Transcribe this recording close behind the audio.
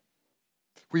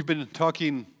We've been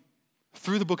talking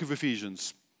through the book of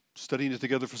Ephesians, studying it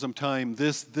together for some time.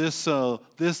 This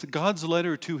God's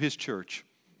letter to his church,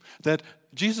 that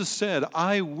Jesus said,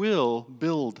 "I will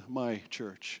build my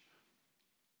church."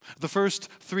 The first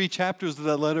 3 chapters of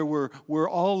that letter were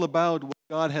all about what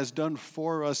God has done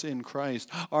for us in Christ,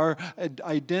 our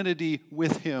identity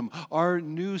with him, our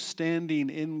new standing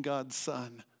in God's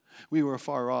Son. We were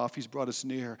far off. He's brought us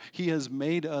near. He has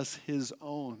made us his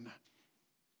own.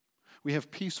 We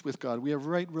have peace with God. We have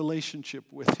right relationship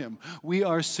with him. We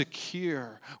are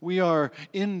secure. We are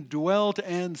indwelt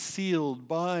and sealed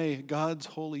by God's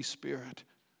Holy Spirit.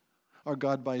 Our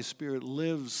God by his Spirit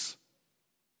lives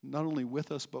not only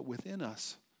with us, but within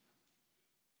us.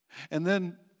 And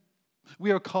then we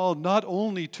are called not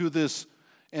only to this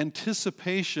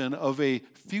anticipation of a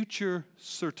future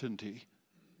certainty,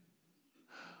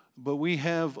 but we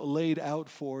have laid out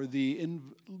before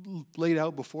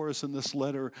us in this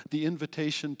letter the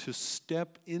invitation to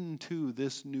step into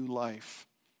this new life,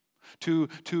 to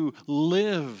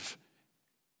live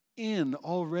in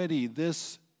already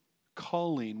this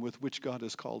calling with which God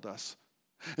has called us.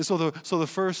 And so the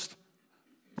first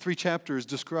 3 chapters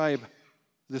describe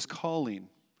this calling,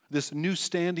 this new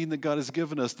standing that God has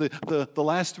given us. The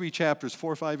last 3 chapters,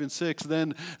 4, 5, and 6,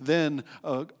 then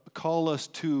call us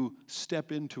to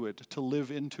step into it, to live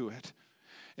into it.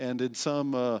 And in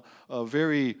some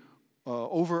very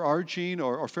overarching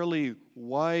or fairly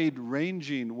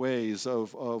wide-ranging ways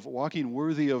of walking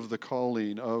worthy of the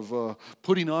calling, of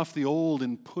putting off the old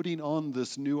and putting on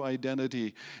this new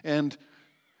identity. And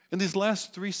in these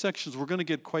last 3 sections, we're going to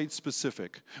get quite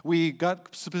specific. We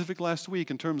got specific last week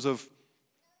in terms of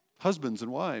husbands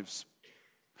and wives.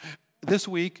 This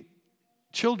week,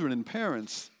 children and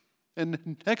parents.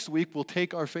 And next week, we'll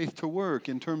take our faith to work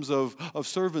in terms of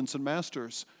servants and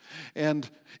masters. And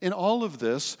in all of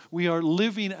this, we are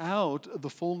living out the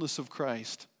fullness of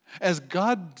Christ. As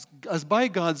by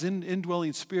God's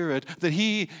indwelling Spirit, that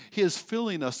He is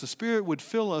filling us. The Spirit would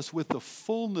fill us with the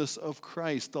fullness of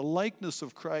Christ, the likeness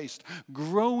of Christ,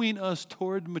 growing us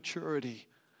toward maturity.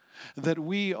 That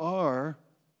we are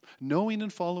knowing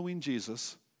and following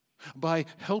Jesus by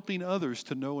helping others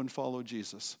to know and follow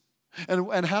Jesus.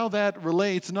 And how that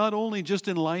relates not only just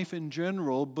in life in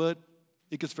general, but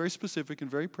it gets very specific and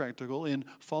very practical in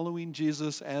following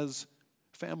Jesus as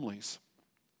families.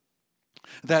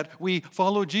 That we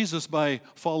follow Jesus by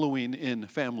following in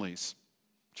families,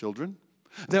 children.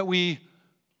 That we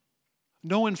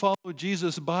know and follow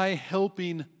Jesus by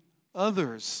helping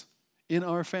others in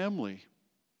our family,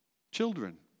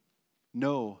 children.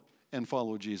 Know and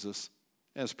follow Jesus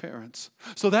as parents.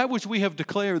 So that which we have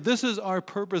declared, this is our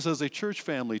purpose as a church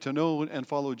family, to know and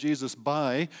follow Jesus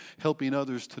by helping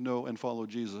others to know and follow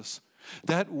Jesus.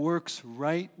 That works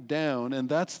right down, and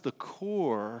that's the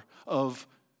core of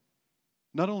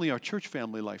not only our church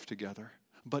family life together,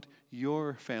 but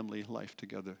your family life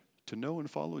together, to know and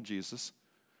follow Jesus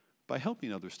by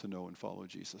helping others to know and follow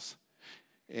Jesus.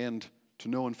 And to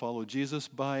know and follow Jesus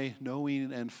by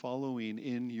knowing and following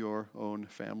in your own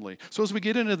family. So as we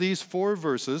get into these 4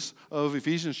 verses of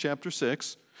Ephesians chapter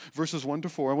 6, verses 1 to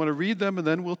 4, I want to read them and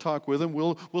then we'll talk with them.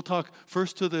 We'll talk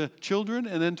first to the children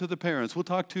and then to the parents. We'll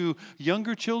talk to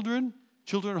younger children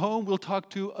at home. We'll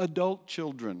talk to adult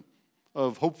children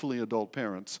of hopefully adult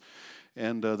parents.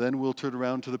 And then we'll turn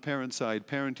around to the parent side,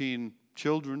 parenting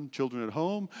children at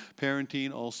home,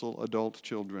 parenting also adult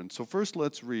children. So first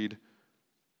let's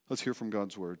hear from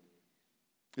God's word.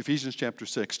 Ephesians chapter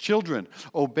 6. Children,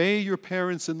 obey your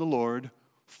parents in the Lord,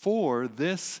 for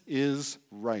this is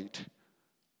right.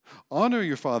 Honor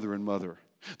your father and mother.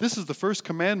 This is the first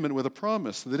commandment with a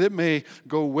promise, that it may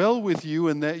go well with you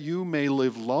and that you may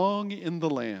live long in the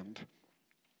land.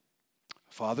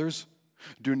 Fathers,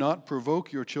 do not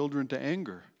provoke your children to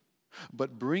anger,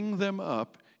 but bring them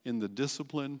up in the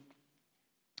discipline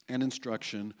and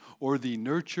instruction, or the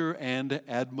nurture and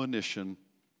admonition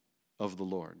of the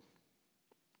Lord.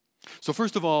 So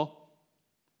first of all,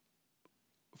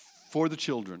 for the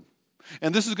children.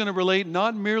 And this is going to relate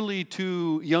not merely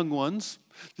to young ones.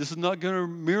 This is not going to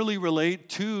merely relate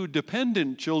to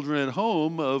dependent children at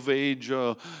home of age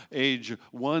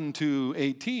 1 to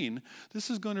 18. This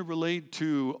is going to relate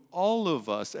to all of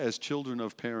us as children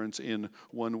of parents in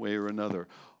one way or another.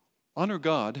 Honor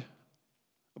God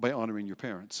by honoring your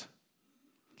parents.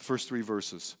 First 3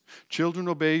 verses. Children,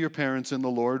 obey your parents in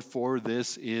the Lord, for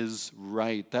this is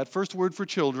right. That first word for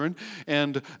children,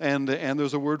 and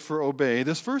there's a word for obey.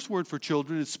 This first word for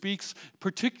children, it speaks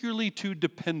particularly to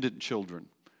dependent children.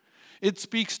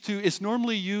 It's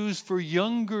normally used for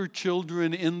younger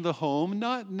children in the home,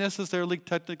 not necessarily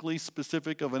technically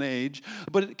specific of an age,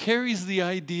 but it carries the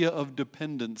idea of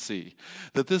dependency,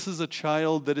 that this is a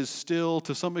child that is still,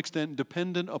 to some extent,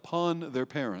 dependent upon their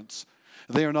parents.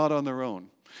 They are not on their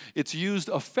own. It's used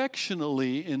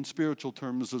affectionately in spiritual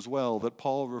terms as well, that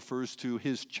Paul refers to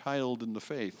his child in the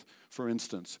faith, for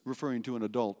instance, referring to an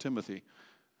adult, Timothy.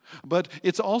 But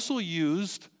it's also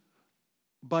used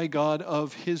by God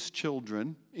of his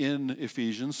children in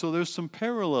Ephesians. So there's some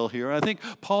parallel here. I think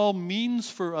Paul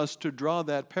means for us to draw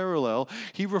that parallel.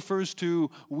 He refers to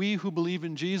we who believe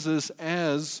in Jesus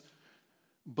as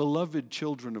beloved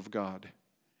children of God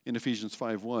in Ephesians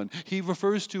 5:1. He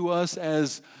refers to us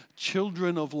as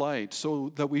children of light,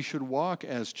 so that we should walk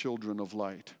as children of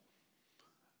light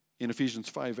in Ephesians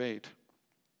 5:8.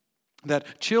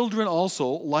 That children also,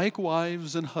 like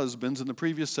wives and husbands in the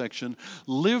previous section,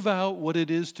 live out what it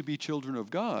is to be children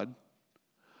of God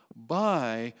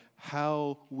by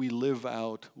how we live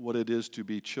out what it is to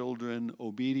be children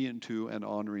obedient to and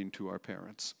honoring to our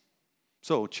parents.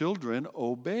 So, children,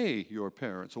 obey your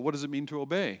parents. So what does it mean to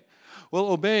obey? Well,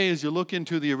 obey, as you look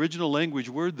into the original language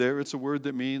word there, it's a word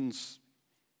that means,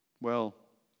 well,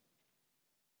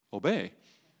 obey.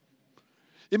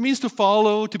 It means to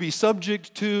follow, to be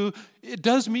subject to. It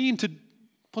does mean to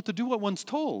do what one's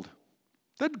told.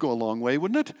 That'd go a long way,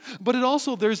 wouldn't it? But it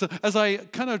also, as I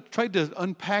kind of tried to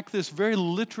unpack this very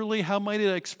literally, how might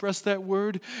I express that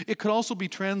word? It could also be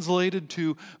translated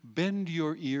to bend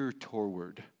your ear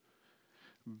toward.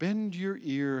 Bend your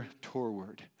ear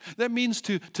toward. That means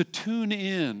to tune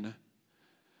in,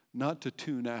 not to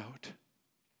tune out.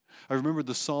 I remember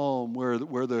the psalm where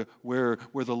the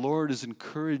Lord is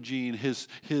encouraging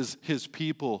his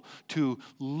people to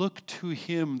look to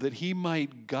him, that he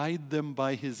might guide them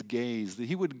by his gaze, that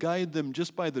he would guide them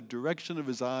just by the direction of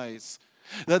his eyes.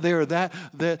 That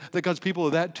God's people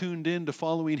are that tuned in to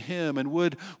following him, and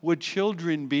would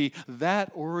children be that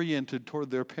oriented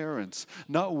toward their parents,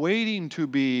 not waiting to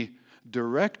be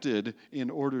directed in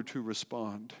order to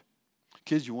respond.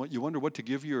 Kids, you wonder what to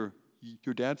give your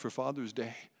dad for Father's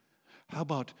Day. How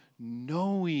about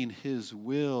knowing his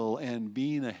will and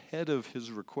being ahead of his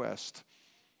request?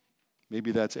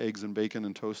 Maybe that's eggs and bacon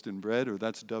and toast and bread, or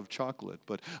that's Dove chocolate.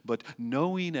 But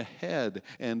knowing ahead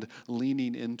and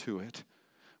leaning into it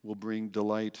will bring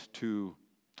delight to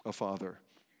a father.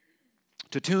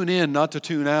 To tune in, not to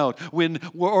tune out.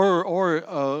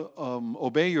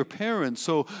 Obey your parents.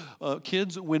 So,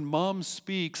 kids, when mom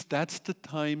speaks, that's the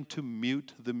time to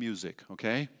mute the music,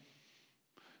 okay?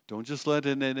 Don't just let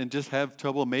it in and just have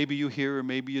trouble. Maybe you hear or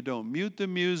maybe you don't. Mute the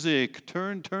music.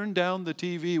 Turn down the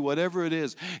TV, whatever it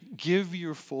is. Give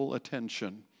your full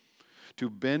attention to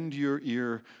bend your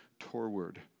ear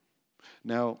toward.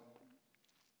 Now,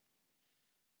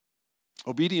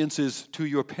 obedience is to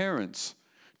your parents.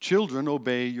 Children,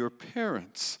 obey your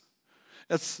parents.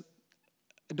 That's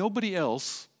nobody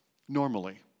else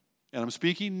normally. And I'm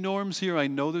speaking norms here. I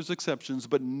know there's exceptions,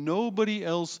 but nobody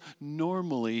else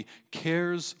normally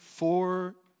cares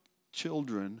for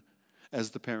children as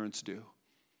the parents do.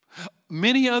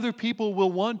 Many other people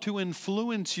will want to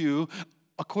influence you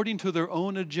according to their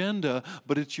own agenda,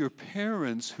 but it's your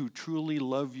parents who truly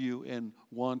love you and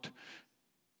want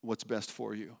what's best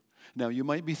for you. Now, you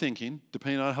might be thinking,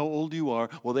 depending on how old you are,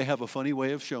 well, they have a funny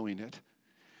way of showing it.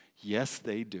 Yes,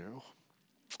 they do.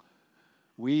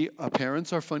 Our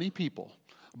parents are funny people,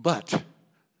 but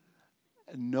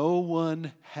no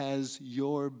one has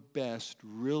your best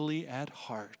really at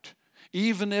heart.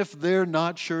 Even if they're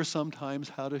not sure sometimes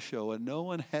how to show it, no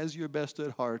one has your best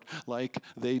at heart like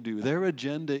they do. Their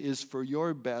agenda is for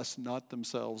your best, not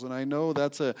themselves. And I know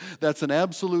that's an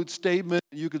absolute statement.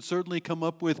 You could certainly come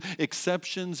up with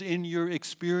exceptions in your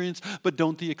experience, but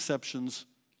don't the exceptions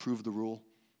prove the rule?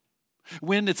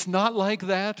 When it's not like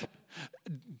that,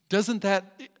 doesn't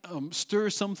that stir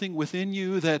something within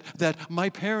you that my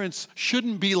parents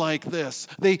shouldn't be like this?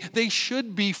 They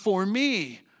should be for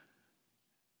me.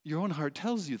 Your own heart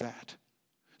tells you that.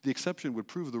 The exception would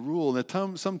prove the rule. And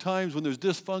that sometimes when there's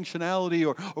dysfunctionality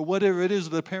or whatever it is,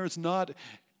 the parents not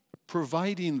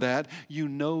providing that, you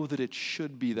know that it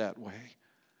should be that way.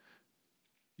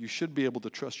 You should be able to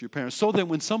trust your parents. So that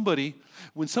when somebody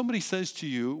says to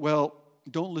you, well,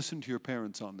 don't listen to your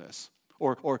parents on this,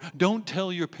 or don't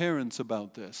tell your parents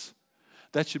about this,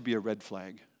 that should be a red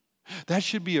flag. That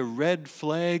should be a red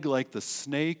flag like the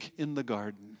snake in the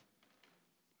garden.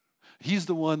 He's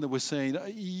the one that was saying,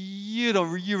 you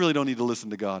really don't need to listen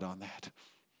to God on that.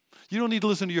 You don't need to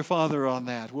listen to your father on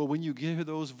that. Well, when you hear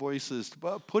those voices,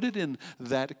 put it in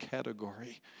that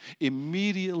category.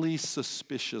 Immediately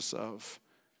suspicious of.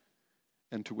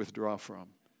 and to withdraw from.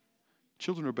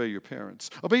 Children, obey your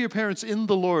parents. Obey your parents in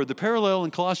the Lord. The parallel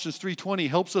in Colossians 3:20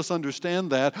 helps us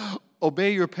understand that.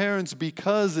 Obey your parents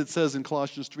because it says in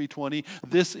Colossians 3:20,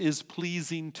 this is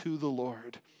pleasing to the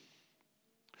Lord.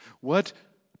 What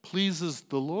pleases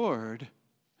the Lord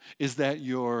is that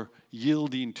you're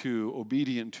yielding to,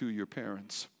 obedient to your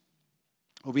parents.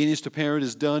 Obedience to parent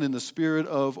is done in the spirit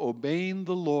of obeying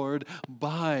the Lord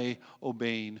by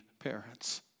obeying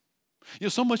parents. You know,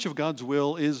 so much of God's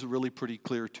will is really pretty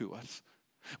clear to us.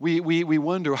 We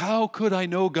wonder, how could I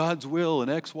know God's will in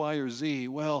X, Y, or Z?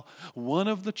 Well, one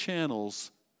of the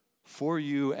channels for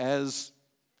you as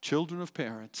children of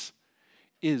parents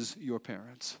is your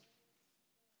parents.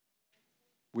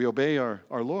 We obey our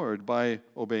Lord by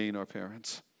obeying our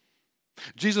parents.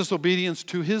 Jesus' obedience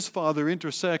to his Father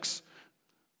intersects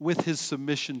with his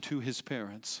submission to his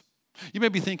parents. You may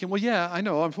be thinking, well, yeah, I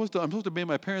know, I'm supposed to obey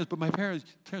my parents, but my parents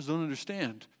don't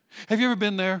understand. Have you ever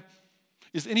been there?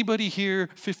 Is anybody here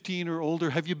 15 or older?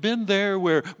 Have you been there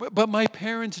where, but my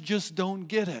parents just don't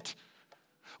get it?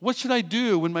 What should I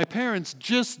do when my parents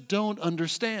just don't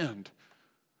understand?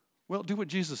 Well, do what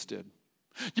Jesus did.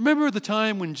 You remember the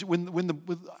time when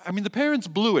the parents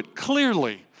blew it,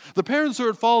 clearly. The parents are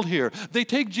at fault here. They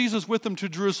take Jesus with them to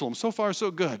Jerusalem. So far,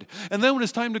 so good. And then when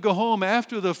it's time to go home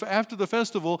after the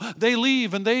festival, they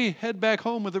leave and they head back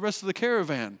home with the rest of the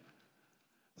caravan.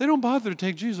 They don't bother to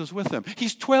take Jesus with them.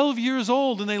 He's 12 years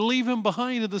old and they leave him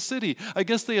behind in the city. I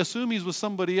guess they assume he's with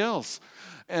somebody else.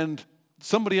 And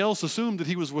somebody else assumed that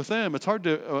he was with them. It's hard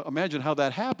to imagine how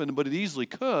that happened, but it easily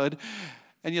could.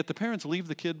 And yet the parents leave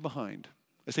the kid behind.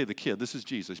 I say the kid, this is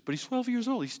Jesus, but he's 12 years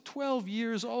old. He's 12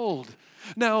 years old.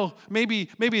 Now, maybe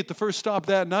at the first stop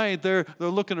that night, they're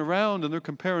looking around and they're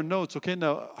comparing notes. Okay,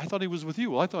 now, I thought he was with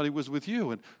you. Well, I thought he was with you.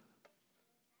 And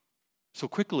so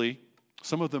quickly,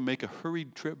 some of them make a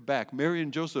hurried trip back. Mary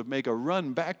and Joseph make a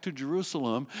run back to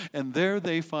Jerusalem, and there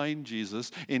they find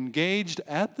Jesus engaged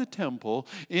at the temple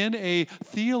in a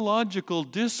theological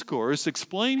discourse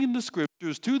explaining the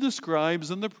scriptures to the scribes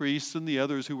and the priests and the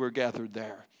others who were gathered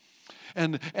there.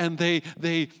 And they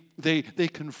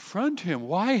confront him.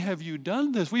 Why have you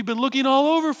done this? We've been looking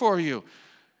all over for you.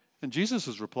 And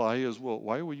Jesus' reply is, well,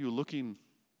 why were you looking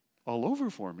all over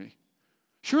for me?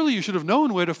 Surely you should have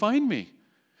known where to find me.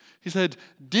 He said,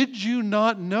 did you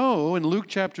not know, in Luke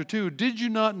chapter 2, did you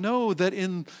not know that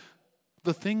in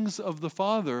the things of the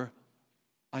Father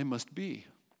I must be?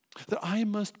 That I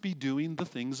must be doing the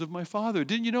things of my Father.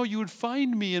 Didn't you know you would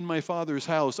find me in my Father's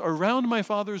house, around my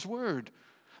Father's word?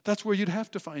 That's where you'd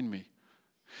have to find me.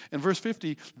 In verse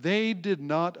 50, they did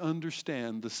not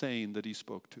understand the saying that he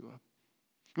spoke to them.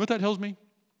 You know what that tells me?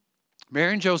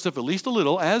 Mary and Joseph, at least a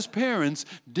little, as parents,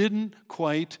 didn't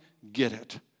quite get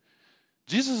it.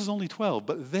 Jesus is only 12,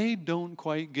 but they don't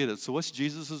quite get it. So what's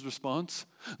Jesus' response?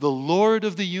 The Lord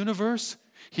of the universe,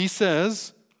 it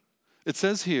says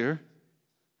here,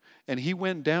 and he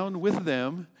went down with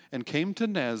them and came to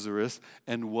Nazareth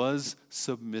and was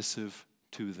submissive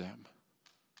to them.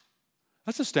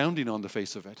 That's astounding on the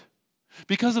face of it.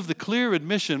 Because of the clear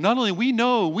admission, not only we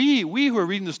know, we who are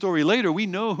reading the story later, we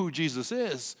know who Jesus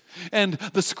is. And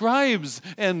the scribes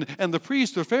and the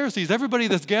priests or Pharisees, everybody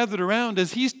that's gathered around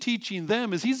as he's teaching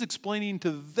them, as he's explaining to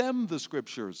them the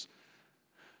scriptures,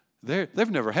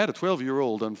 they've never had a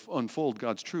 12-year-old unfold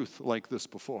God's truth like this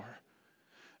before.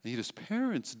 And yet his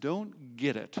parents don't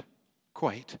get it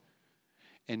quite.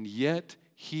 And yet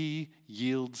he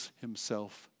yields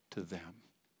himself to them.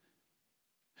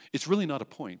 It's really not a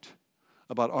point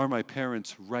about are my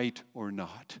parents right or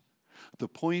not. The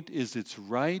point is it's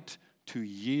right to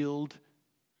yield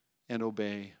and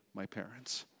obey my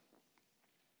parents.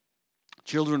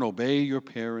 Children, obey your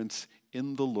parents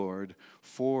in the Lord,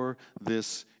 for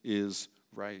this is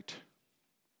right.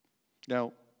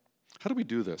 Now, how do we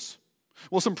do this?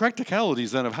 Well, some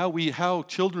practicalities then of how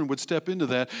children would step into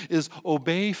that is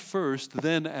obey first,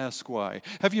 then ask why.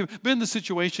 Have you been in the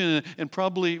situation and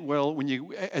probably, well,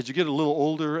 as you get a little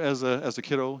older as a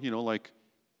kiddo, like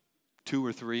 2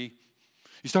 or 3,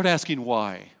 you start asking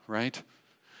why, right?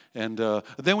 And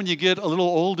then when you get a little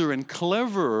older and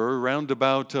cleverer, around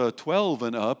about 12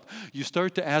 and up, you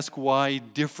start to ask why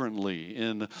differently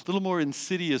in a little more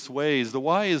insidious ways. The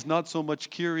why is not so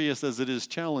much curious as it is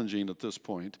challenging at this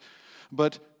point.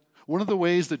 But one of the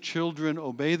ways that children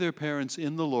obey their parents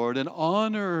in the Lord and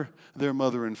honor their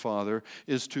mother and father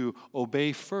is to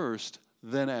obey first,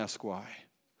 then ask why.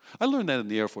 I learned that in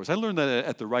the Air Force. I learned that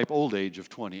at the ripe old age of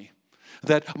 20.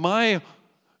 That my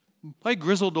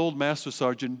grizzled old master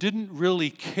sergeant didn't really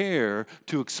care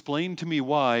to explain to me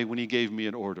why when he gave me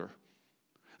an order.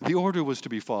 The order was to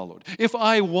be followed. If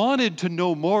I wanted to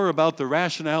know more about the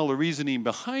rationale or reasoning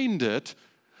behind it,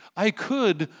 I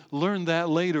could learn that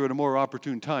later at a more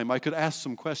opportune time. I could ask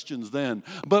some questions then.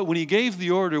 But when he gave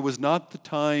the order was not the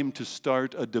time to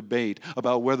start a debate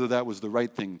about whether that was the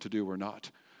right thing to do or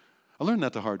not. I learned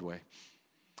that the hard way.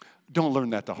 Don't learn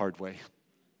that the hard way.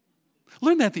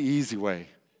 Learn that the easy way.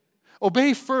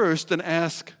 Obey first and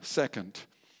ask second.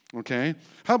 Okay?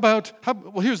 Well,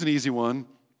 here's an easy one.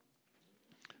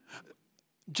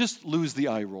 Just lose the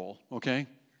eye roll, okay?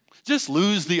 Just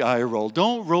lose the eye roll.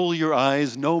 Don't roll your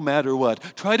eyes no matter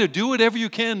what. Try to do whatever you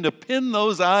can to pin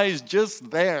those eyes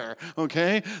just there,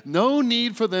 okay? No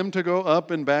need for them to go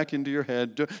up and back into your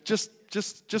head. Just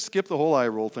skip the whole eye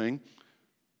roll thing.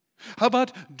 How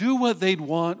about do what they'd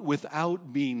want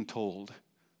without being told?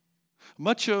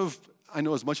 I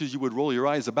know as much as you would roll your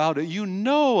eyes about it, you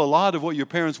know a lot of what your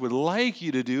parents would like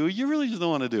you to do. You really just don't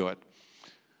want to do it.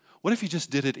 What if you just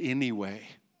did it anyway?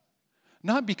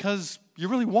 Not because you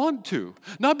really want to.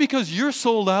 Not because you're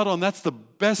sold out on that's the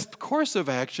best course of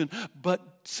action, but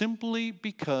simply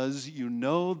because you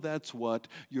know that's what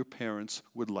your parents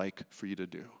would like for you to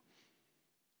do.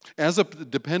 As a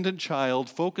dependent child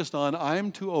focused on,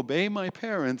 I'm to obey my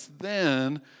parents,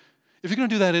 then if you're going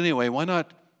to do that anyway, why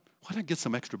not get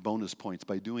some extra bonus points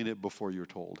by doing it before you're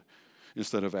told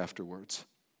instead of afterwards?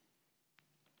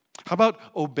 How about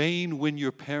obeying when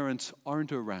your parents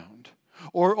aren't around?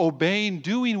 Or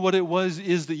doing what it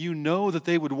is that you know that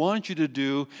they would want you to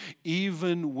do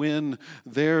even when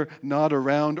they're not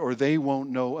around or they won't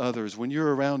know others, when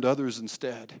you're around others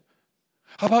instead?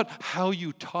 How about how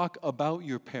you talk about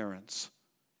your parents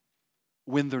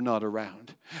when they're not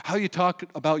around? How you talk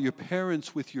about your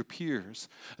parents with your peers?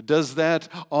 Does that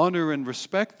honor and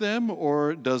respect them,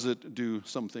 or does it do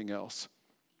something else?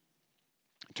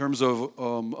 In terms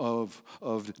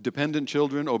of dependent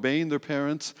children obeying their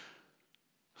parents,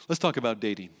 let's talk about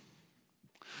dating.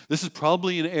 This is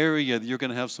probably an area that you're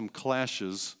going to have some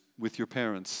clashes with your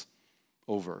parents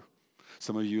over.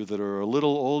 Some of you that are a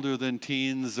little older than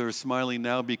teens are smiling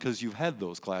now because you've had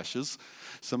those clashes.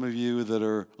 Some of you that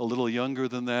are a little younger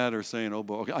than that are saying, oh,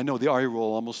 boy, okay. I know the eye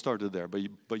roll almost started there,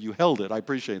 but you held it. I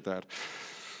appreciate that.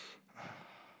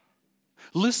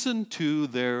 Listen to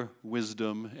their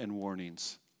wisdom and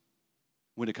warnings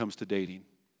when it comes to dating.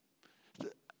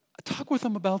 Talk with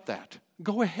them about that.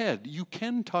 Go ahead. You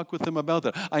can talk with them about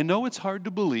that. I know it's hard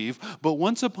to believe, but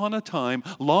once upon a time,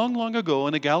 long, long ago,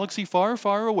 in a galaxy far,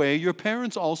 far away, your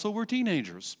parents also were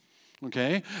teenagers.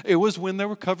 Okay? It was when there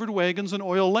were covered wagons and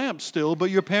oil lamps still,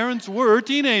 but your parents were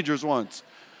teenagers once.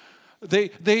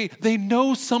 They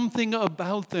know something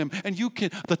about them, and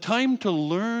the time to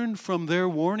learn from their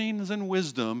warnings and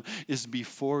wisdom is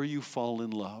before you fall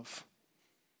in love.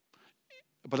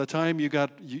 By the time you've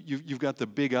got the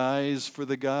big eyes for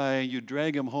the guy, you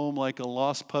drag him home like a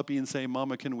lost puppy and say,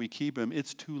 Mama, can we keep him?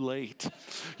 It's too late.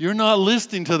 You're not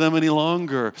listening to them any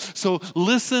longer. So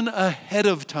listen ahead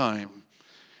of time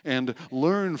and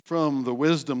learn from the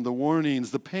wisdom, the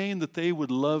warnings, the pain that they would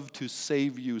love to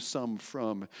save you some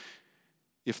from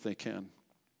if they can.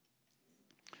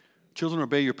 Children,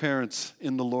 obey your parents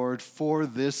in the Lord, for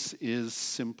this is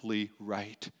simply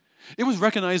right. It was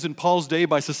recognized in Paul's day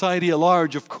by society at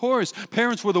large. Of course,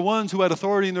 parents were the ones who had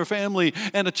authority in their family,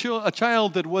 and a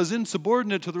child that was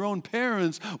insubordinate to their own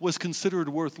parents was considered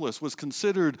worthless, was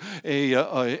considered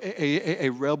a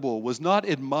rebel, was not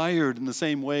admired in the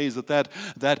same ways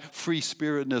that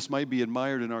free-spiritedness might be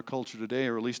admired in our culture today,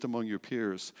 or at least among your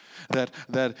peers. That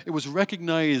it was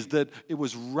recognized that it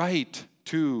was right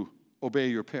to obey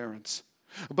your parents.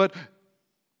 But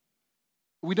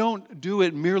we don't do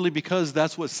it merely because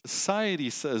that's what society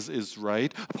says is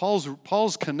right.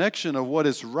 Paul's connection of what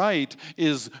is right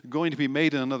is going to be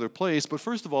made in another place. But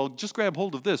first of all, just grab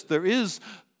hold of this. There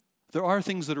are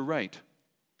things that are right.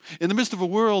 In the midst of a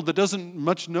world that doesn't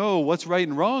much know what's right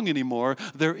and wrong anymore,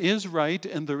 there is right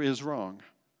and there is wrong.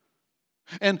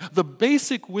 And the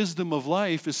basic wisdom of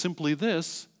life is simply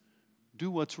this: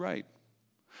 do what's right.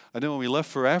 I know when we left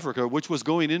for Africa, which was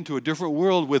going into a different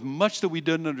world with much that we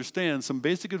didn't understand, some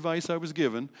basic advice I was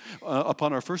given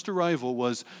upon our first arrival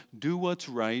was do what's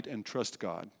right and trust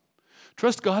God.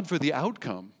 Trust God for the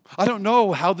outcome. I don't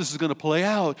know how this is going to play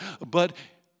out, but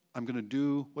I'm going to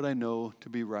do what I know to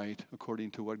be right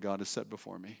according to what God has set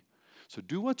before me. So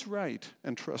do what's right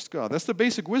and trust God. That's the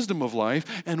basic wisdom of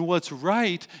life, and what's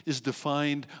right is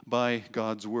defined by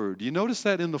God's word. You notice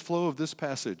that in the flow of this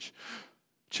passage.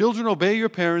 Children, obey your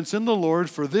parents in the Lord,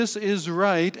 for this is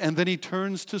right. And then he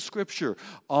turns to Scripture.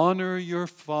 Honor your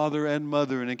father and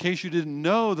mother. And in case you didn't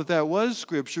know that that was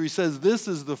Scripture, he says this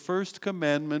is the first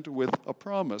commandment with a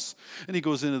promise. And he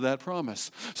goes into that promise.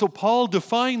 So Paul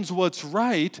defines what's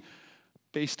right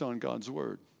based on God's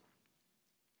Word.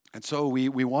 And so we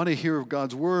want to hear of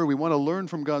God's Word. We want to learn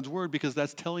from God's Word because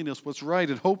that's telling us what's right.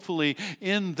 And hopefully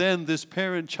in then this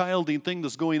parent-childing thing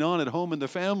that's going on at home in the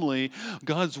family,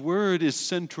 God's Word is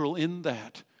central in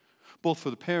that, both for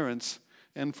the parents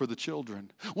and for the children.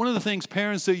 One of the things,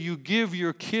 parents, that you give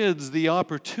your kids the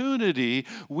opportunity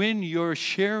when you're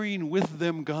sharing with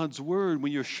them God's Word,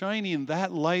 when you're shining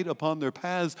that light upon their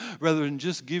paths rather than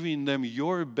just giving them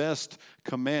your best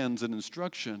commands and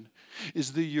instruction,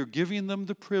 is that you're giving them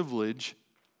the privilege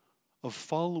of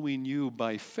following you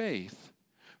by faith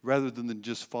rather than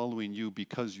just following you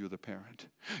because you're the parent.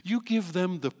 You give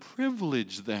them the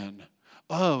privilege then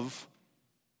of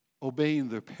obeying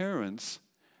their parents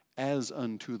as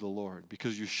unto the Lord,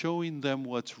 because you're showing them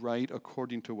what's right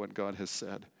according to what God has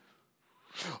said.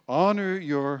 Honor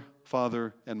your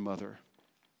father and mother.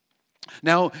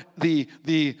 Now, the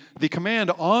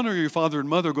command, honor your father and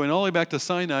mother, going all the way back to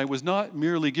Sinai, was not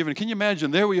merely given. Can you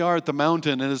imagine? There we are at the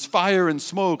mountain, and it's fire and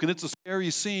smoke, and it's a scary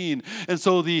scene. And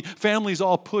so the families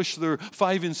all push their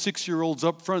 5- and 6-year-olds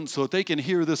up front so that they can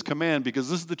hear this command, because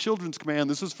this is the children's command.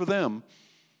 This is for them.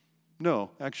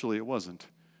 No, actually, it wasn't.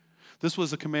 This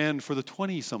was a command for the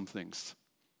 20-somethings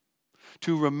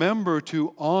to remember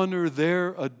to honor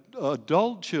their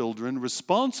adult children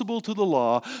responsible to the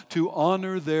law, to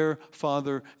honor their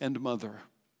father and mother,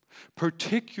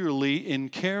 particularly in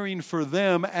caring for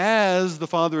them as the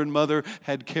father and mother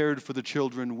had cared for the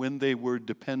children when they were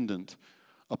dependent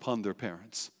upon their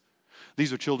parents.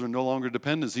 These are children no longer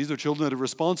dependents. These are children that are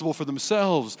responsible for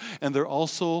themselves, and they're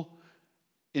also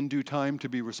in due time to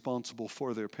be responsible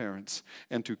for their parents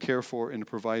and to care for and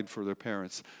provide for their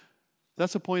parents.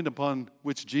 That's a point upon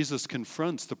which Jesus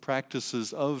confronts the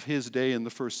practices of his day in the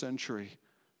first century.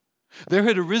 There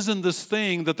had arisen this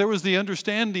thing that there was the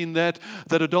understanding that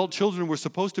adult children were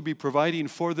supposed to be providing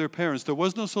for their parents. There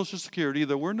was no Social Security.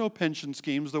 There were no pension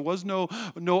schemes. There was no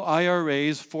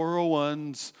IRAs,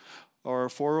 401s, or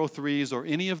 403s, or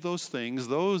any of those things.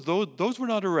 Those were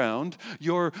not around.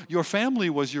 Your family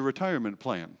was your retirement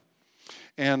plan.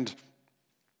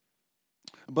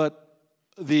 But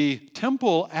the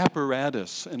temple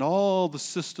apparatus and all the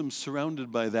systems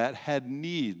surrounded by that had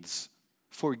needs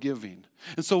for giving.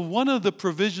 And so one of the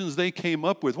provisions they came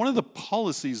up with, one of the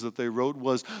policies that they wrote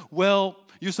was, well,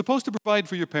 you're supposed to provide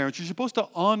for your parents. You're supposed to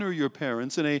honor your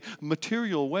parents in a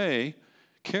material way,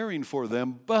 caring for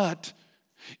them, but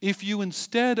if you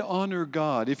instead honor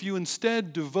God, if you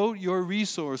instead devote your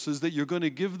resources that you're going to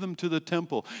give them to the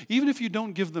temple, even if you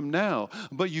don't give them now,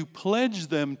 but you pledge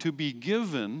them to be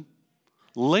given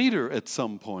later at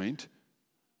some point,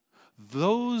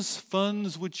 those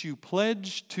funds which you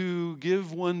pledge to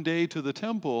give one day to the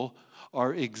temple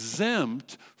are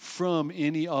exempt from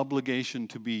any obligation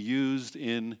to be used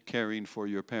in caring for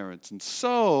your parents. And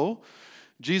so,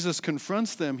 Jesus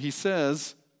confronts them. He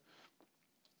says,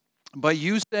 but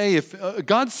you say, if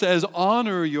God says,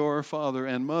 honor your father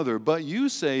and mother, but you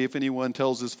say, if anyone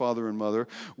tells his father and mother,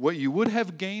 what you would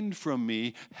have gained from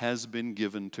me has been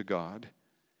given to God,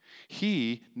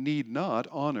 he need not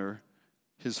honor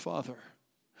his father.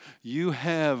 You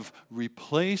have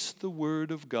replaced the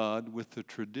word of God with the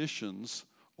traditions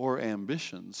or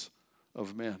ambitions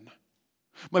of men.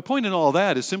 My point in all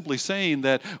that is simply saying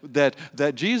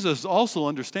that Jesus also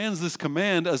understands this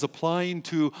command as applying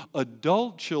to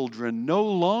adult children no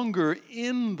longer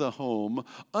in the home,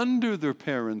 under their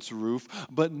parents' roof,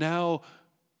 but now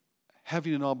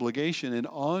having an obligation in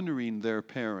honoring their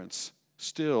parents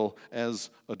still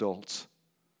as adults.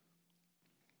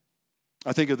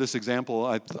 I think of this example,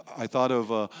 I thought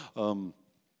of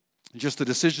just the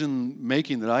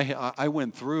decision-making that I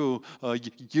went through.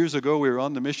 Years ago, we were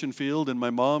on the mission field, and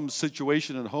my mom's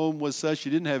situation at home was such she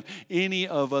didn't have any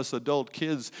of us adult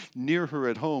kids near her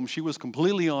at home. She was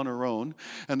completely on her own,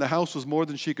 and the house was more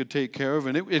than she could take care of.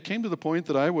 And it came to the point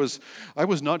that I was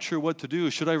not sure what to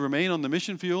do. Should I remain on the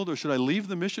mission field, or should I leave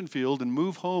the mission field and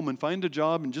move home and find a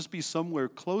job and just be somewhere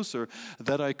closer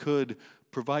that I could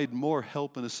provide more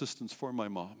help and assistance for my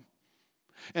mom?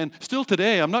 And still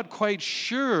today, I'm not quite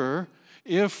sure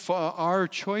if our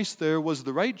choice there was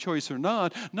the right choice or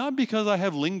not because I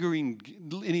have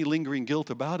any lingering guilt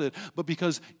about it, but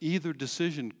because either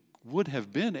decision would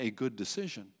have been a good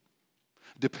decision,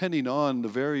 depending on the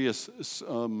various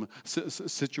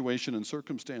situation and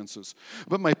circumstances.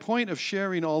 But my point of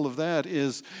sharing all of that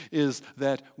is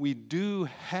that we do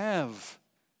have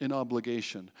an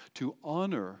obligation to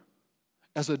honor,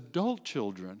 as adult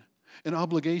children, an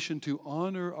obligation to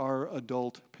honor our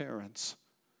adult parents.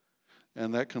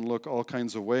 And that can look all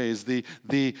kinds of ways. The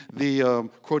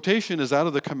quotation is out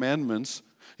of the commandments.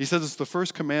 He says it's the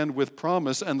first command with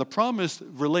promise, and the promise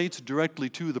relates directly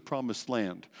to the promised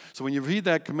land. So when you read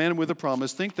that commandment with a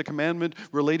promise, think the commandment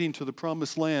relating to the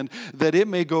promised land, that it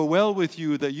may go well with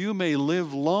you, that you may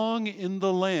live long in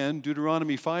the land.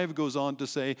 Deuteronomy 5 goes on to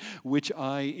say, which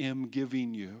I am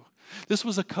giving you. This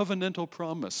was a covenantal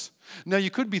promise. Now you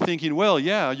could be thinking, well,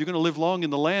 yeah, you're going to live long in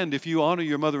the land if you honor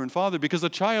your mother and father, because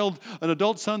an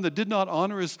adult son that did not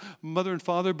honor his mother and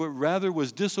father, but rather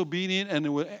was disobedient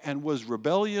and was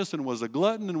rebellious and was a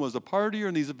glutton and was a partier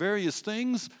and these various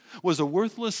things, was a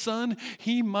worthless son,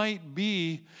 he might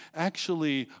be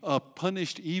actually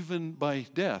punished even by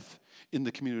death in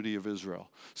the community of Israel.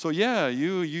 So yeah,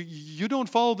 you don't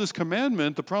follow this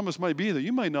commandment, the promise might be that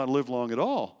you might not live long at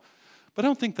all. But I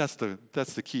don't think that's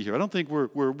the key here. I don't think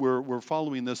we're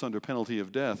following this under penalty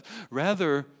of death.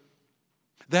 Rather,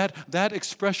 that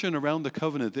expression around the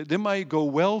covenant, that it might go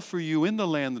well for you in the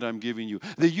land that I'm giving you,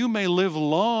 that you may live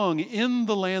long in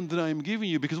the land that I'm giving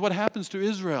you. Because what happens to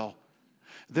Israel?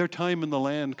 Their time in the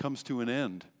land comes to an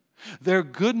end. Their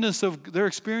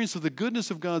experience of the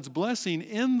goodness of God's blessing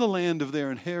in the land of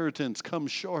their inheritance comes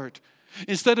short.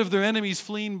 Instead of their enemies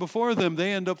fleeing before them,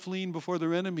 they end up fleeing before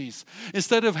their enemies.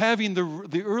 Instead of having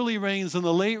the early rains and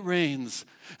the late rains,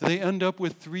 they end up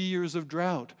with 3 years of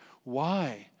drought.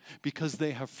 Why? Because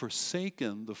they have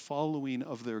forsaken the following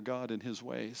of their God and His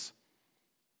ways.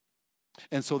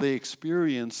 And so they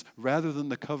experience, rather than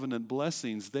the covenant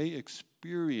blessings, they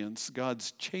experience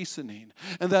God's chastening.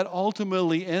 And that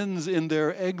ultimately ends in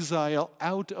their exile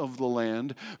out of the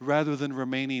land rather than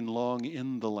remaining long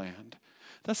in the land.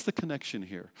 That's the connection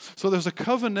here. So there's a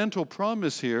covenantal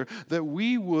promise here that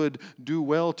we would do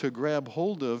well to grab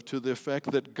hold of, to the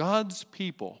effect that God's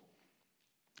people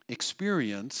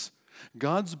experience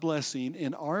God's blessing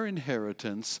in our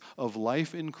inheritance of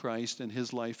life in Christ and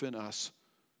His life in us.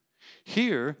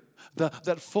 Here,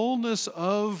 that fullness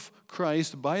of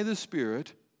Christ by the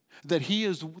Spirit that He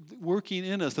is working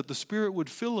in us, that the Spirit would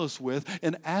fill us with,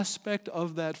 an aspect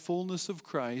of that fullness of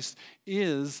Christ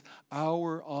is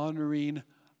our honoring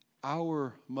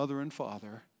our mother and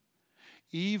father,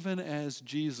 even as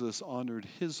Jesus honored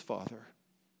His Father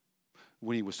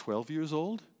when He was 12 years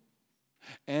old,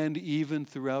 and even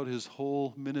throughout His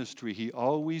whole ministry. He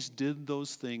always did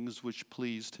those things which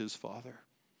pleased His Father.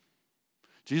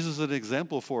 Jesus is an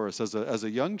example for us as a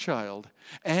young child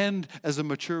and as a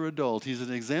mature adult. He's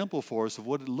an example for us of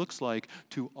what it looks like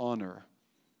to honor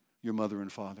your mother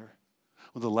and father.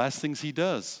 One of the last things He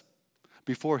does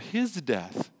before His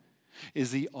death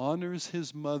is He honors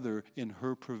His mother in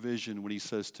her provision when He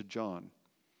says to John,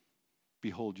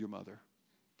 behold your mother.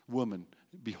 Woman,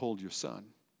 behold your son.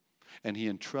 And He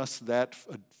entrusts that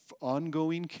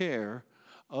ongoing care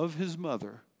of His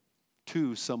mother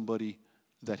to somebody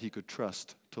that He could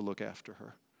trust to look after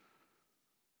her.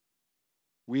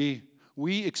 We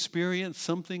experience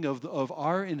something of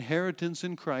our inheritance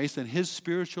in Christ and His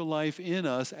spiritual life in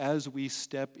us as we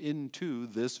step into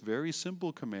this very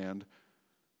simple command,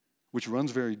 which runs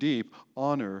very deep: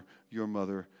 honor your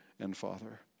mother and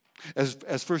father.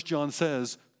 As 1 John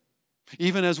says,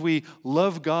 even as we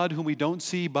love God whom we don't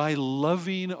see by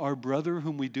loving our brother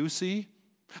whom we do see.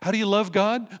 How do you love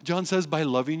God? John says, by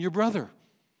loving your brother.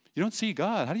 You don't see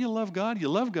God. How do you love God? You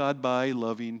love God by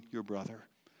loving your brother.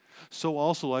 So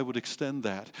also I would extend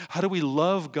that. How do we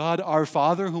love God our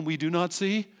Father whom we do not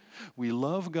see? We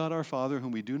love God our Father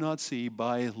whom we do not see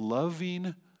by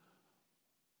loving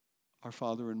our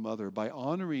father and mother, by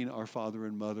honoring our father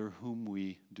and mother whom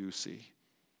we do see.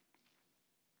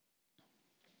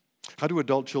 How do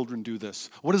adult children do this?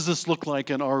 What does this look like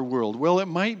in our world? Well, it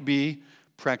might be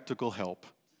practical help.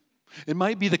 It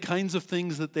might be the kinds of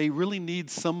things that they really need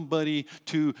somebody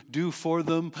to do for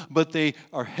them, but they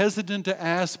are hesitant to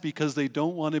ask because they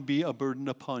don't want to be a burden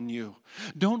upon you.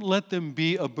 Don't let them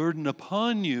be a burden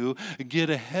upon you. Get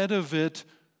ahead of it,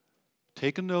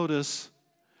 take a notice,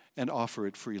 and offer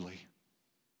it freely.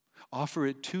 Offer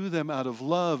it to them out of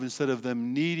love instead of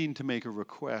them needing to make a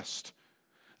request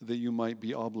that you might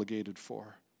be obligated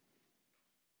for.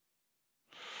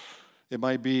 It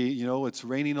might be, it's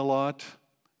raining a lot.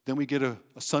 Then we get a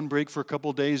sun break for a couple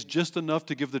of days, just enough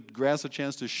to give the grass a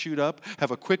chance to shoot up,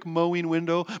 have a quick mowing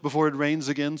window before it rains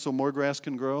again so more grass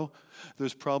can grow.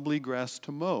 There's probably grass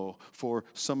to mow for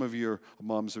some of your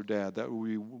moms or dad. That would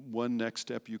be one next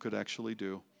step you could actually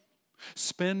do.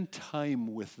 Spend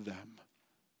time with them.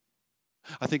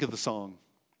 I think of the song.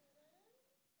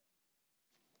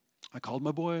 I called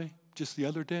my boy, just the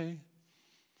other day.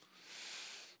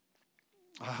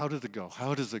 How did it go?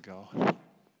 How does it go?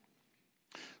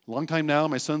 Long time now,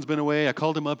 my son's been away. I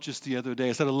called him up just the other day.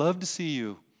 I said, I'd love to see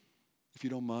you, if you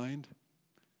don't mind.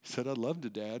 He said, I'd love to,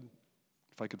 Dad,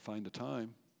 if I could find a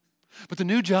time. But the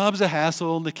new job's a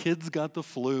hassle, and the kids got the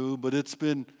flu, but it's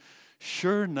been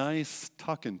sure nice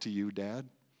talking to you, Dad.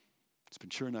 It's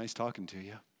been sure nice talking to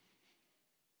you.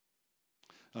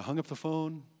 I hung up the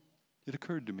phone. It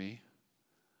occurred to me,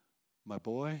 my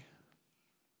boy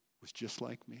was just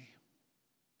like me.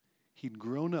 He'd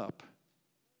grown up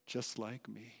just like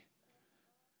me.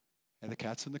 And the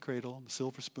cat's in the cradle, the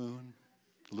silver spoon.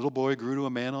 The little boy grew to a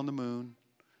man on the moon.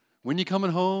 When you coming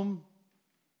home?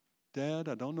 Dad,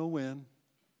 I don't know when.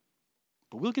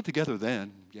 But we'll get together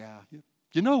then. Yeah.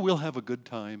 You know we'll have a good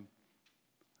time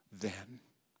then.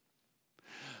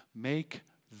 Make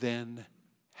then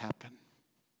happen.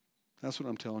 That's what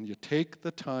I'm telling you. Take the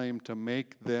time to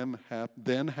make them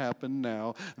then happen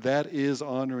now. That is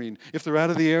honoring. If they're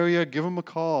out of the area, give them a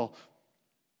call.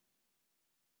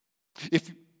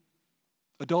 If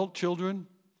adult children,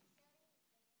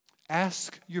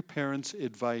 ask your parents'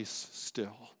 advice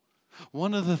still.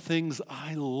 One of the things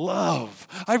I love,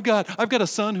 I've got a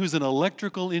son who's an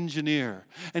electrical engineer,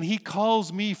 and he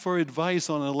calls me for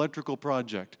advice on an electrical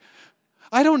project.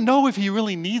 I don't know if he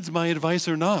really needs my advice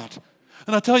or not.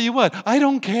 And I'll tell you what, I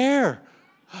don't care.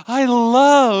 I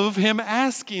love him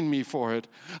asking me for it.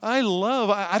 I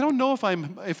don't know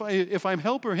if I'm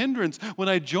help or hindrance when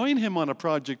I join him on a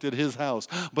project at his house,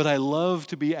 but I love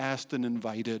to be asked and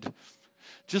invited.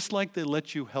 Just like they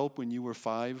let you help when you were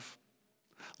 5,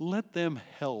 let them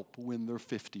help when they're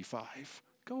 55.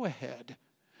 Go ahead.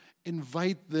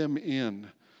 Invite them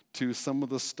in to some of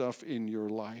the stuff in your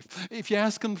life. If you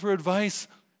ask them for advice,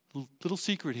 little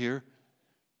secret here,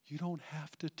 you don't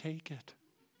have to take it,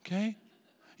 okay?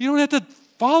 You don't have to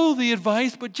follow the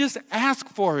advice, but just ask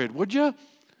for it, would you?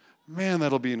 Man,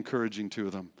 that'll be encouraging to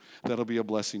them. That'll be a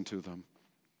blessing to them.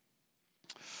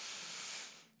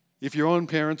 If your own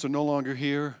parents are no longer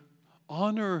here,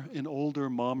 honor an older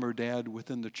mom or dad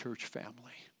within the church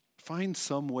family. Find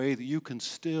some way that you can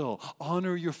still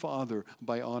honor your father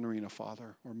by honoring a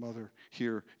father or mother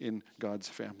here in God's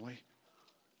family.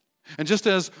 And just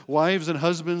as wives and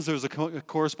husbands, there's a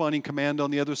corresponding command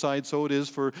on the other side, so it is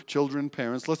for children and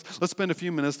parents. Let's spend a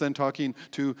few minutes then talking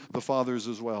to the fathers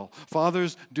as well.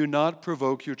 Fathers, do not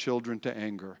provoke your children to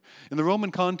anger. In the Roman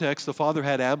context, the father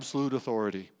had absolute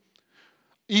authority,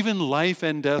 even life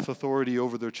and death authority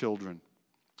over their children.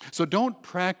 So don't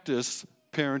practice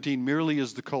parenting merely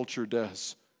as the culture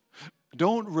does.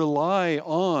 Don't rely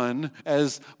on,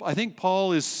 as I think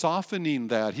Paul is softening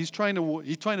that. He's trying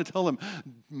to tell them,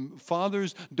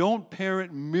 fathers, don't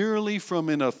parent merely from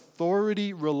an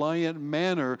authority-reliant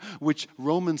manner which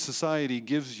Roman society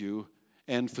gives you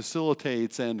and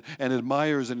facilitates and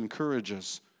admires and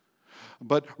encourages.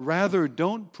 But rather,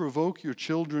 don't provoke your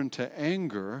children to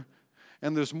anger.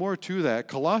 And there's more to that.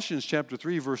 Colossians chapter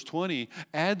 3, verse 20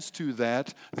 adds to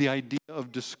that the idea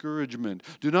of discouragement.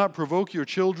 Do not provoke your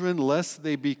children lest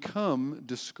they become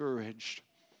discouraged.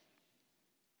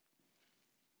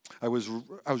 I was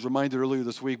reminded earlier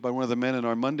this week by one of the men in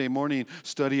our Monday morning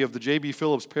study of the J.B.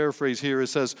 Phillips paraphrase here. It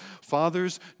says,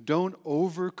 fathers, don't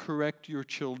overcorrect your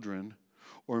children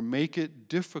or make it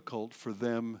difficult for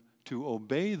them to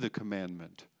obey the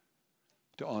commandment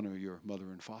to honor your mother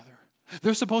and father.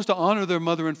 They're supposed to honor their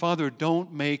mother and father.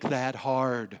 Don't make that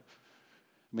hard.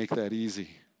 Make that easy.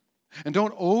 And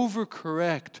don't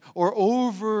overcorrect or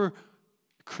over-critique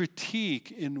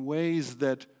in ways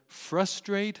that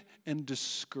frustrate and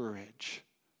discourage.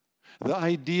 The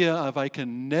idea of I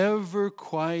can never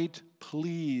quite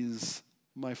please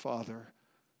my father,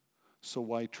 so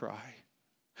why try?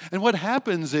 And what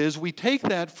happens is we take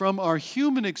that from our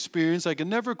human experience, I can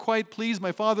never quite please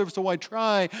my Father, so I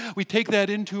try. We take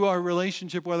that into our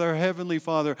relationship with our Heavenly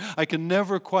Father. I can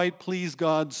never quite please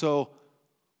God, so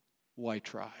why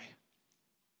try?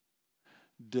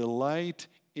 Delight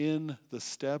in the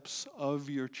steps of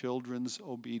your children's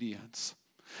obedience.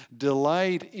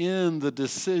 Delight in the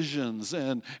decisions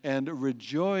and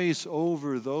rejoice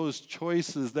over those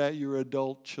choices that your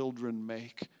adult children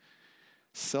make.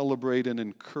 Celebrate and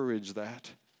encourage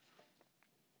that.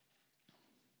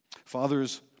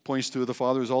 Fathers, Points to the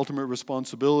father's ultimate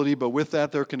responsibility, but with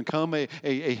that there can come a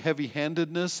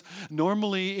heavy-handedness.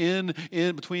 Normally in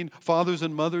between fathers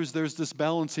and mothers, there's this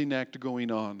balancing act going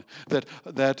on.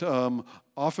 That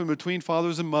often between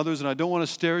fathers and mothers, and I don't want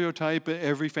to stereotype,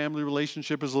 every family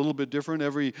relationship is a little bit different.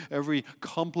 Every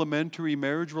complementary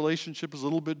marriage relationship is a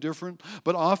little bit different.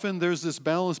 But often there's this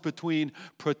balance between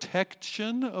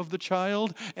protection of the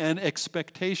child and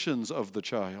expectations of the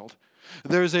child.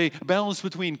 There's a balance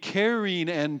between caring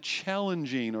and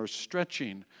challenging or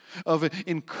stretching, of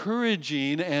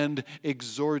encouraging and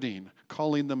exhorting,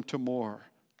 calling them to more.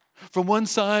 From one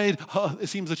side, it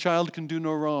seems the child can do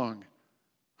no wrong.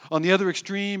 On the other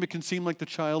extreme, it can seem like the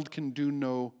child can do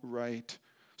no right.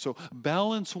 So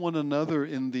balance one another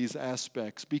in these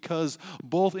aspects, because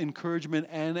both encouragement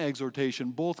and exhortation,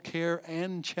 both care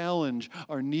and challenge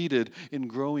are needed in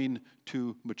growing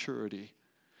to maturity.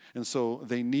 And so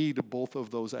they need both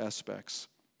of those aspects.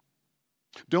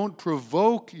 Don't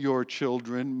provoke your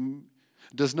children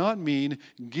does not mean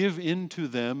give in to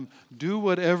them, do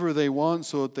whatever they want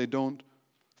so that they don't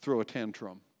throw a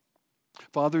tantrum.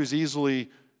 Fathers easily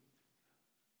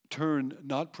turn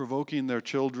not provoking their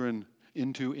children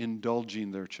into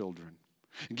indulging their children.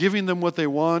 Giving them what they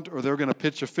want, or they're going to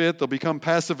pitch a fit, they'll become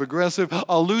passive aggressive.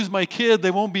 I'll lose my kid,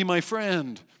 they won't be my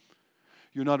friend.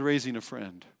 You're not raising a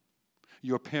friend.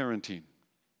 You're parenting.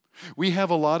 We have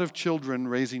a lot of children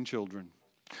raising children.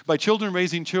 By children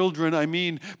raising children, I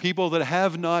mean people that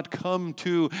have not come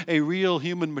to a real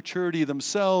human maturity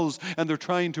themselves, and they're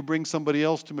trying to bring somebody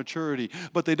else to maturity.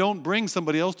 But they don't bring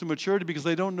somebody else to maturity because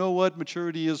they don't know what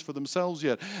maturity is for themselves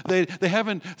yet. They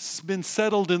haven't been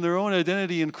settled in their own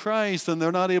identity in Christ, and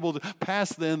they're not able to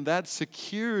pass then that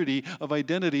security of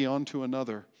identity on to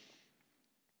another.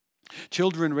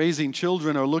 Children raising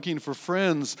children are looking for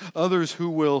friends, others who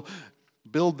will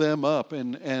build them up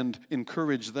and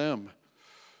encourage them.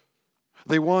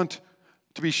 They want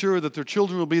to be sure that their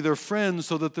children will be their friends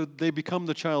so that they become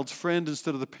the child's friend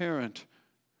instead of the parent.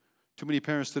 Too many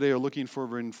parents today are looking for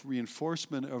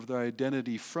reinforcement of their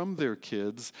identity from their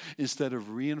kids instead of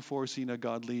reinforcing a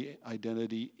godly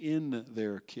identity in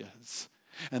their kids.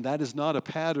 And that is not a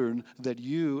pattern that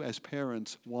you as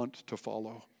parents want to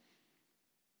follow.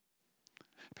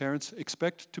 Parents,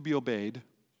 expect to be obeyed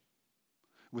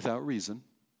without reason.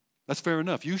 That's fair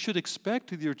enough. You should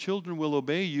expect that your children will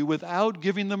obey you without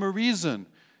giving them a reason.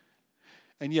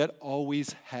 And yet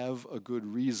always have a good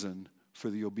reason for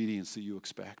the obedience that you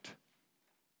expect.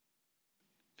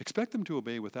 Expect them to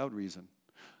obey without reason,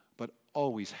 but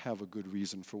always have a good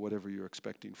reason for whatever you're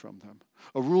expecting from them.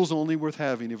 A rule's only worth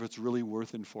having if it's really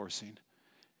worth enforcing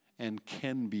and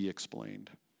can be explained.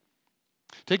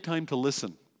 Take time to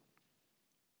listen.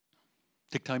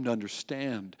 Take time to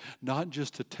understand, not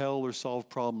just to tell or solve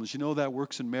problems. You know that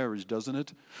works in marriage, doesn't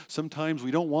it? Sometimes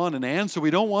we don't want an answer.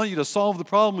 We don't want you to solve the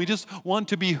problem. We just want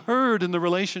to be heard in the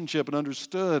relationship and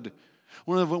understood.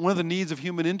 One of the needs of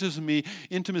human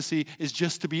intimacy is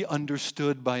just to be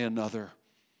understood by another.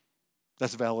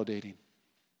 That's validating.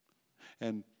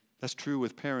 And that's true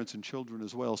with parents and children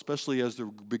as well, especially as they're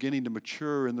beginning to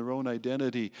mature in their own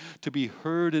identity, to be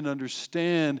heard and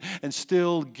understand and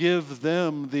still give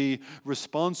them the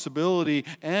responsibility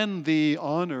and the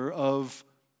honor of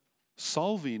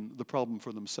solving the problem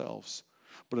for themselves,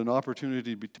 but an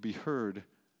opportunity to be heard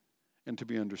and to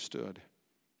be understood.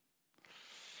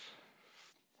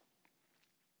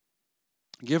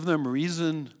 Give them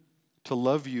reason to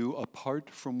love you apart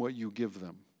from what you give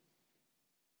them.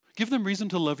 Give them reason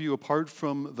to love you apart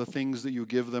from the things that you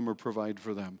give them or provide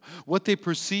for them. What they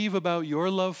perceive about your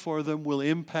love for them will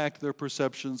impact their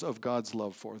perceptions of God's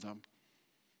love for them.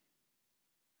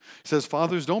 He says,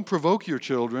 fathers, don't provoke your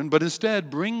children, but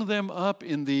instead bring them up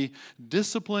in the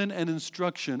discipline and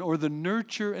instruction, or the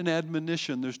nurture and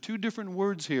admonition. There's two different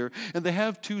words here, and they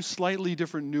have two slightly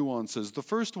different nuances. The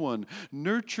first one,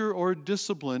 nurture or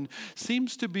discipline,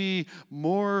 seems to be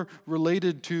more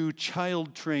related to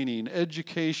child training,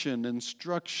 education,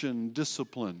 instruction,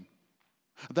 discipline.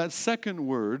 That second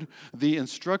word, the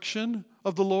instruction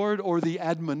of the Lord or the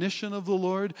admonition of the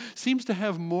Lord, seems to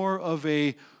have more of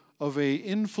a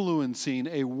influencing,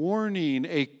 a warning,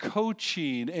 a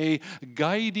coaching, a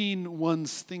guiding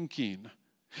one's thinking.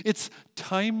 It's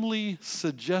timely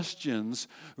suggestions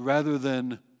rather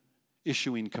than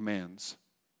issuing commands.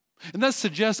 And that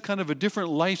suggests kind of a different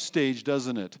life stage,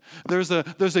 doesn't it? There's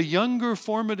a younger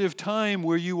formative time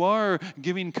where you are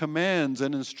giving commands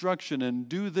and instruction and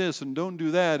do this and don't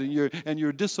do that, and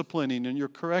you're disciplining and you're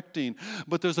correcting.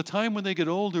 But there's a time when they get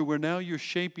older where now you're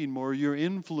shaping more, you're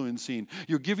influencing,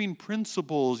 you're giving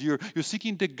principles, you're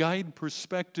seeking to guide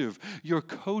perspective, you're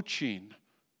coaching,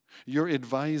 you're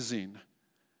advising.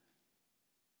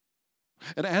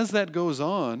 And as that goes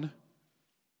on,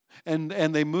 and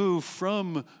they move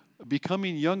from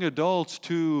becoming young adults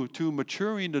to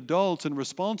maturing adults and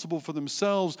responsible for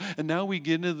themselves, and now we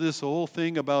get into this whole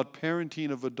thing about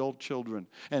parenting of adult children.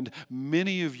 And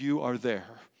many of you are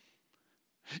there.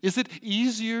 Is it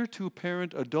easier to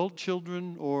parent adult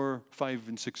children or 5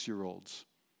 and 6-year-olds?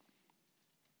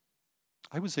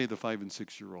 I would say the 5 and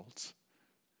 6-year-olds,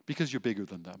 because you're bigger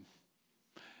than them.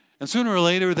 And sooner or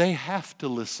later, they have to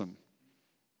listen,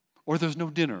 or there's no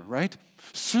dinner, right?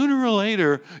 Sooner or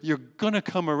later, you're going to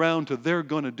come around to they're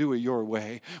going to do it your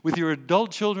way. With your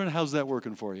adult children, how's that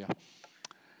working for you?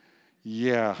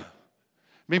 Yeah,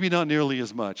 maybe not nearly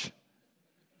as much.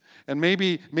 And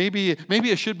maybe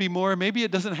it should be more, maybe it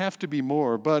doesn't have to be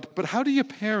more, but how do you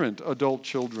parent adult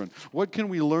children? What can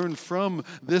we learn from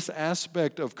this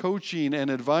aspect of coaching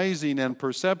and advising and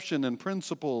perception and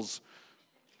principles?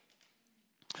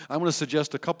 I want to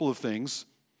suggest a couple of things.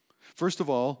 First of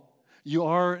all, you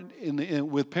are,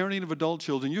 with parenting of adult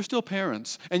children, you're still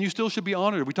parents, and you still should be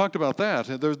honored. We talked about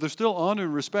that. There's still honor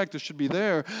and respect that should be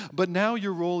there, but now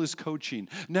your role is coaching.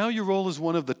 Now your role is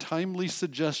one of the timely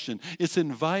suggestion. It's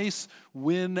advice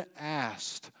when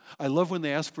asked. I love when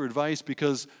they ask for advice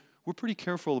because we're pretty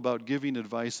careful about giving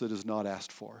advice that is not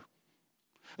asked for.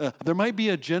 There might be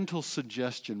a gentle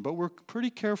suggestion, but we're pretty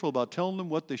careful about telling them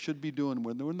what they should be doing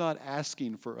when they're not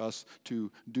asking for us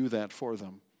to do that for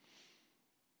them.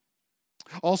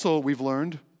 Also, we've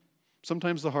learned,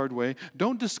 sometimes the hard way,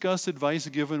 don't discuss advice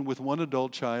given with one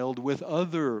adult child with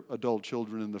other adult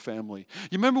children in the family.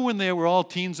 You remember when they were all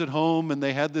teens at home and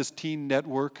they had this teen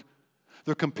network?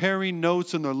 They're comparing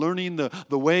notes and they're learning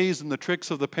the ways and the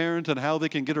tricks of the parent and how they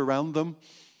can get around them.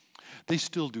 They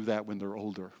still do that when they're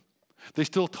older. They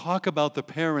still talk about the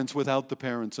parents without the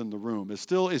parents in the room. It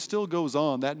still goes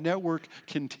on. That network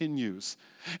continues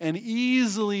and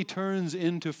easily turns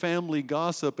into family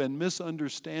gossip and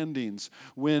misunderstandings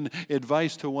when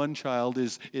advice to one child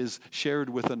is shared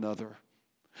with another.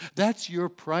 That's your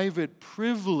private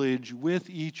privilege with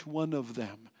each one of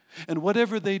them. And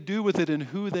whatever they do with it and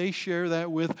who they share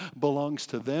that with belongs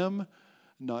to them,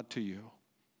 not to you.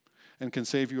 And can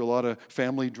save you a lot of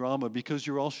family drama because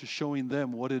you're also showing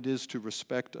them what it is to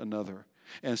respect another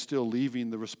and still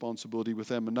leaving the responsibility with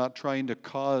them and not trying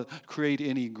to create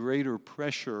any greater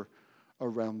pressure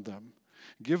around them.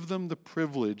 Give them the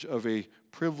privilege of a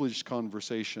privileged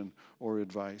conversation or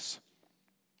advice.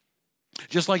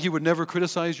 Just like you would never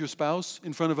criticize your spouse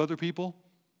in front of other people,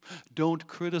 don't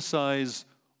criticize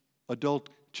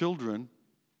adult children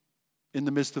in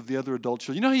the midst of the other adult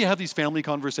children. You know how you have these family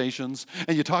conversations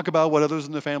and you talk about what others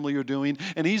in the family are doing,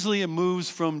 and easily it moves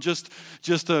from just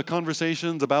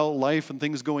conversations about life and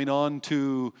things going on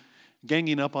to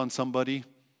ganging up on somebody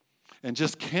and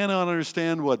just cannot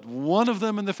understand what one of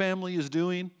them in the family is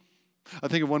doing. I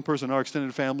think of one person in our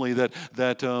extended family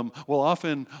that will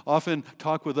often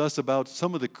talk with us about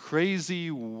some of the crazy,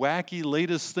 wacky,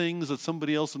 latest things that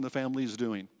somebody else in the family is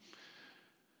doing.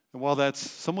 And while that's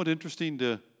somewhat interesting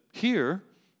to hear,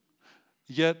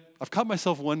 yet I've caught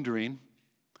myself wondering,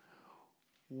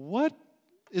 what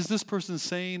is this person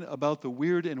saying about the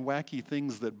weird and wacky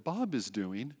things that Bob is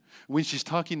doing when she's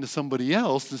talking to somebody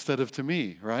else instead of to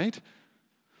me, right?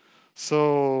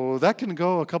 So that can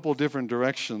go a couple different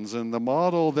directions, and the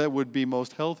model that would be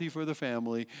most healthy for the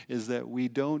family is that we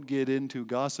don't get into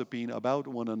gossiping about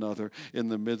one another in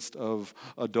the midst of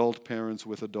adult parents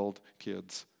with adult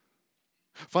kids.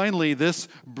 Finally, this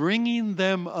bringing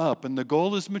them up, and the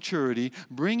goal is maturity,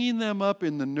 bringing them up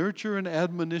in the nurture and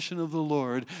admonition of the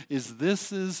Lord,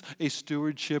 this is a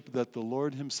stewardship that the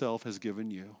Lord himself has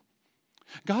given you.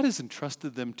 God has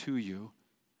entrusted them to you,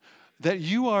 that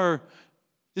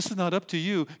this is not up to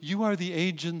you, you are the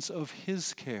agents of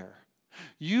his care.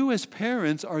 You as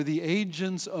parents are the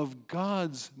agents of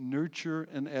God's nurture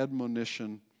and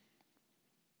admonition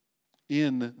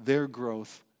in their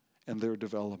growth and their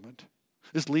development.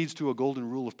 This leads to a golden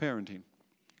rule of parenting,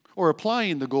 or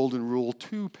applying the golden rule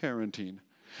to parenting.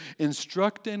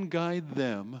 Instruct and guide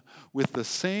them with the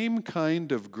same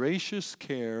kind of gracious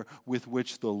care with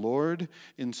which the Lord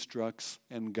instructs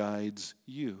and guides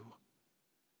you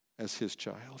as his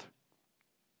child.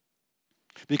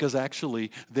 Because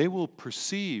actually, they will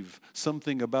perceive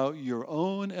something about your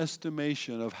own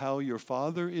estimation of how your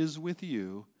Father is with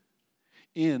you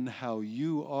in how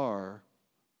you are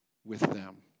with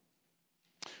them.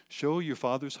 Show your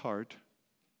Father's heart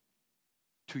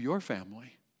to your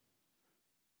family,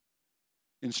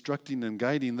 instructing and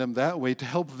guiding them that way to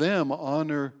help them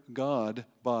honor God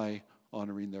by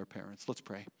honoring their parents. Let's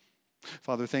pray.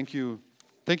 Father, thank you.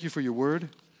 Thank you for your word.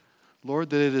 Lord,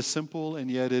 that it is simple and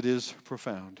yet it is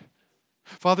profound.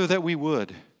 Father, that we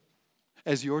would,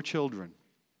 as your children,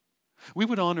 we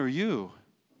would honor you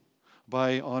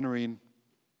by honoring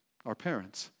our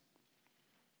parents.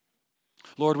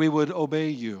 Lord, we would obey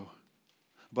you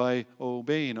by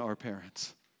obeying our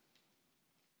parents.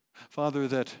 Father,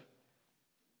 that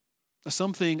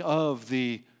something of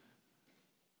the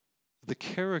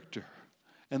character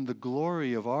and the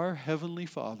glory of our Heavenly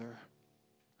Father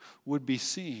would be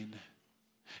seen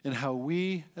in how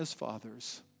we as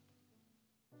fathers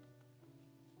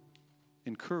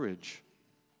encourage,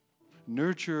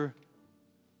 nurture,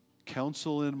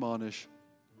 counsel, and admonish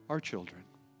our children.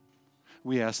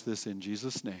 We ask this in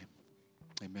Jesus' name.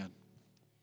 Amen.